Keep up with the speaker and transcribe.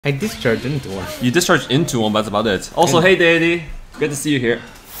I discharged into one. You discharged into one, but that's about it. Also, hey Deity, good to see you here.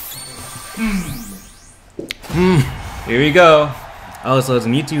 Here we go. Oh, so it's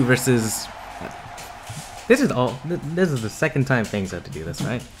Mewtwo versus... This is the second time Fangs had to do this,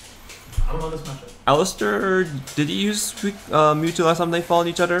 right? I don't know this matchup. Allister, did he use Mewtwo last time they fought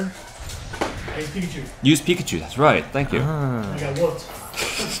each other? I use Pikachu. Use Pikachu, that's right, thank you. Ah. I got whooped.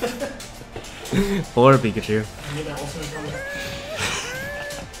 Poor Pikachu. I need that ultimate coming.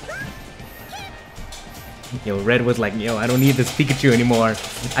 Yo, Red was like, yo, I don't need this Pikachu anymore.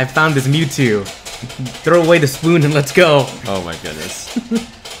 I found this Mewtwo. Throw away the spoon and let's go. Oh my goodness.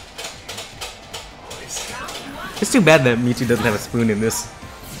 It's too bad that Mewtwo doesn't have a spoon in this.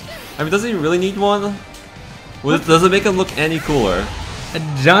 I mean, does he really need one? Does it make him look any cooler? A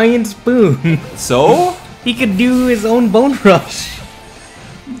giant spoon. So? He could do his own Bone Rush.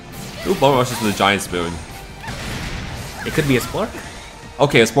 Who bone rushes with a giant spoon? It could be a Spork.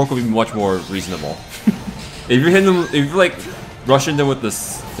 Okay, a Spork would be much more reasonable. If you're hitting them, if you're like rushing them with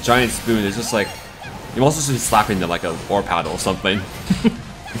this giant spoon, it's just like you're also just slapping them like a ore paddle or something.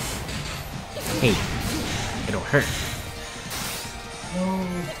 Hey, it'll hurt. No.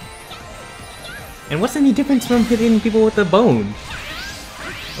 And what's any difference from hitting people with a bone?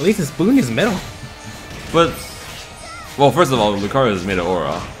 At least the spoon is metal. But, well, first of all, Lucario is made of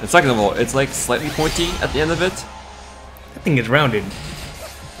aura, and second of all, it's like slightly pointy at the end of it. That thing is rounded.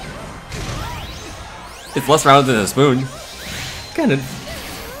 It's less rounded than a spoon. Kind of.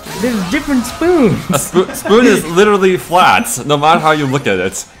 There's different spoons. A spoon is literally flat, no matter how you look at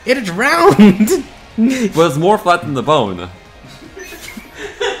it. It is round. But it's more flat than the bone.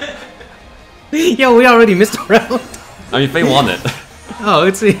 Yo, we already missed a round. I mean, Faye won it. Oh,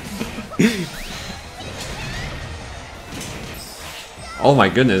 it's. Oh my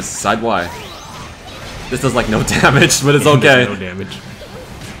goodness, side Y. This does like no damage, but it's okay. No damage.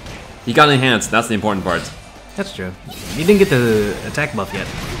 He got enhanced, that's the important part. That's true. You didn't get the attack buff yet.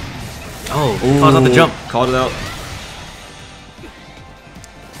 Oh, Ooh, calls out the jump. Called it out.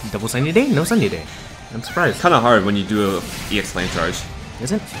 Double Sunny Day? No Sunny Day. I'm surprised. Kinda hard when you do a EX Flame Charge.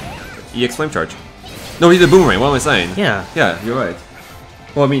 Is it? EX Flame Charge. No, he did Boomerang, what am I saying? Yeah. Yeah, you're right.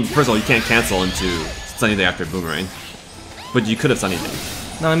 Well, I mean, first of all, you can't cancel into Sunny Day after Boomerang. But you could have Sunny Day.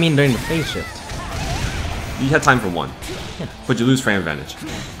 No, I mean during the phase shift. You had time for one. Yeah. But you lose frame advantage.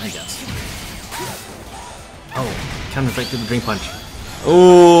 I guess. Oh, counter strike to the Dream Punch.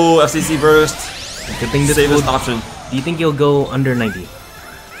 Ooh, FCC Burst. Good thing this Safest will... option. Do you think you'll go under 90?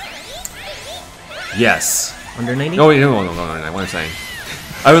 Yes. Under 90? No, wait, no, what I'm saying.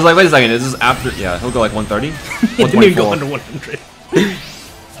 I was like, wait a second, is this after? Yeah, he'll go like 130? He didn't even go under 100.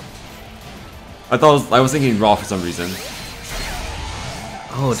 I was thinking raw for some reason.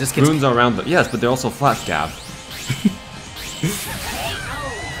 Oh, it just gets... Spoons are around the... Yes, but they're also flat scab.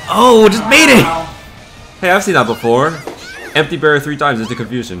 Oh, just made it! Hey, I've seen that before. Empty barrier 3 times into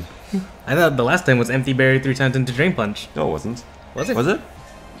confusion. I thought the last time was empty berry 3 times into Drain Punch. No, it wasn't. Was it? Was it?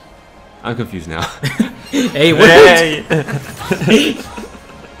 I'm confused now. Hey, what? Hey!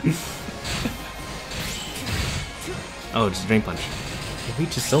 Oh, just Drain Punch. It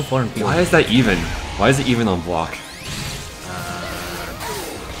reaches so far in field. Why is that even? Why is it even on block?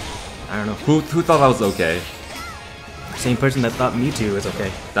 I don't know. Who thought that was okay? Same person that thought Mewtwo was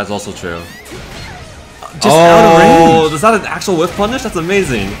okay. That's also true. Just out of range. Is that an actual whiff punish? That's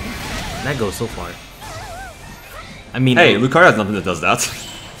amazing. That goes so far. I mean, Hey, Lucario has nothing that does that.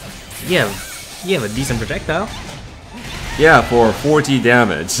 yeah, you have a decent projectile. Yeah, for 40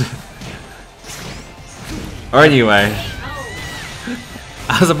 damage. Or anyway.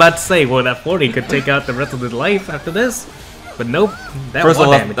 I was about to say, well, that 40 could take out the rest of his life after this. But nope, that First of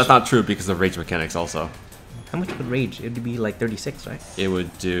all, damage. that's not true because of rage mechanics also. How much would rage? It would be like 36, right? It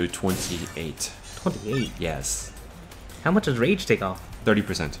would do 28. 28. Yes. How much does rage take off?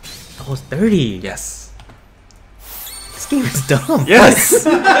 30%. Oh, it's 30. Yes. This game is dumb. Yes!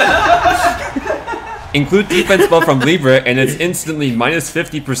 Include defense buff from Libre and it's instantly minus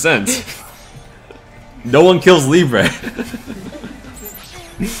 50%. No one kills Libre.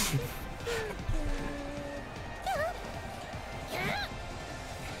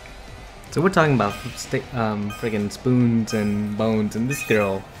 So we're talking about friggin' spoons and bones, and this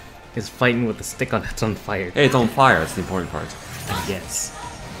girl is fighting with a stick that's on fire. Hey, it's on fire, that's the important part. I guess.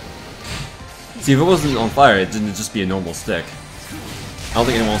 See, if it wasn't on fire, it didn't just be a normal stick. I don't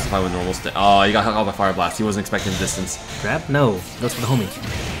think anyone wants to fight with a normal stick. Oh, you got hit out by Fire Blast. He wasn't expecting distance. Grab? No. Goes for the homie.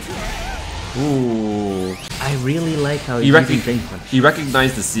 Ooh. I really like how He he's using Drain Punch. He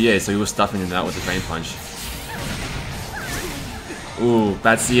recognized the CA, so he was stuffing him out with the Drain Punch. Ooh,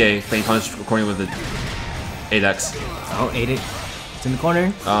 bad CA. Drain Punch according with the 8x. Oh, 8-8. It's in the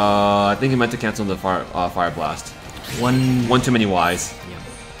corner. I think he meant to cancel the fire blast. One too many Ys. Yep.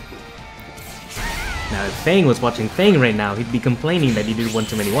 Now, if Fang was watching Fang right now, he'd be complaining that he did one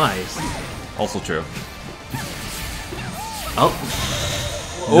too many Ys. Also true. Oh.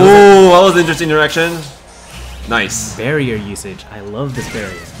 Oh, that was an interesting direction. Nice. Barrier usage. I love this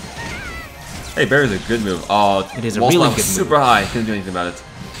barrier. Hey, barrier's a good move. Oh, It is a wall really splat was good move. super high. Couldn't do anything about it.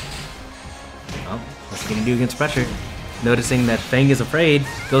 Oh, what's he gonna do against pressure? Noticing that Fang is afraid,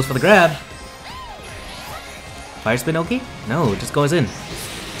 goes for the grab. Fire spin okay? No, it just goes in.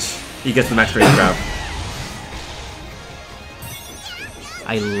 He gets the max range grab.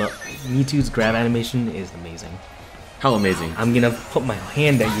 I love Mewtwo's grab animation is amazing. How amazing. I'm gonna put my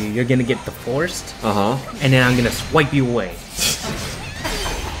hand at you, you're gonna get the forced, Uh-huh. and then I'm gonna swipe you away.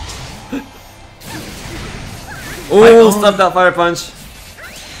 Oh, stuffed out fire punch.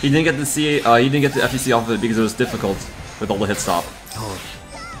 He didn't get the he didn't get the FEC off of it because it was difficult with all the hit stop. Oh,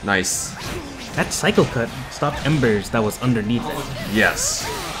 Nice. that cycle cut stopped embers that was underneath it. Yes.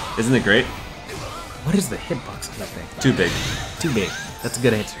 Isn't it great? What is the hitbox on that thing? Too big. Too big. That's a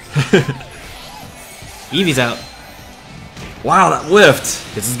good answer. Eevee's out. Wow, that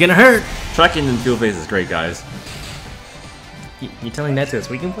whiffed. This is gonna hurt. Tracking in field phase is great, guys. You telling that to a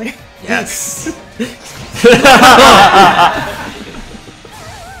Suicune player? Yes.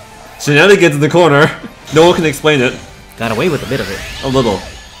 Shenanigans in the corner. No one can explain it. Got away with a bit of it. A little.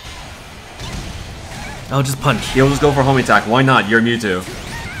 Oh, just punch. He'll just go for home attack. Why not? You're Mewtwo.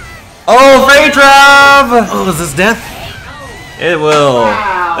 Oh, Fade Trap! Oh, is this death? It will.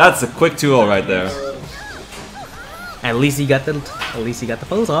 That's a quick 2-0 right there. At least he got the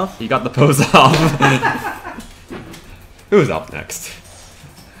pose off. He got the pose off. Who's up next?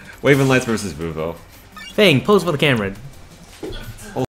 Wave and Lights versus Vuvo. Fang, pose for the camera.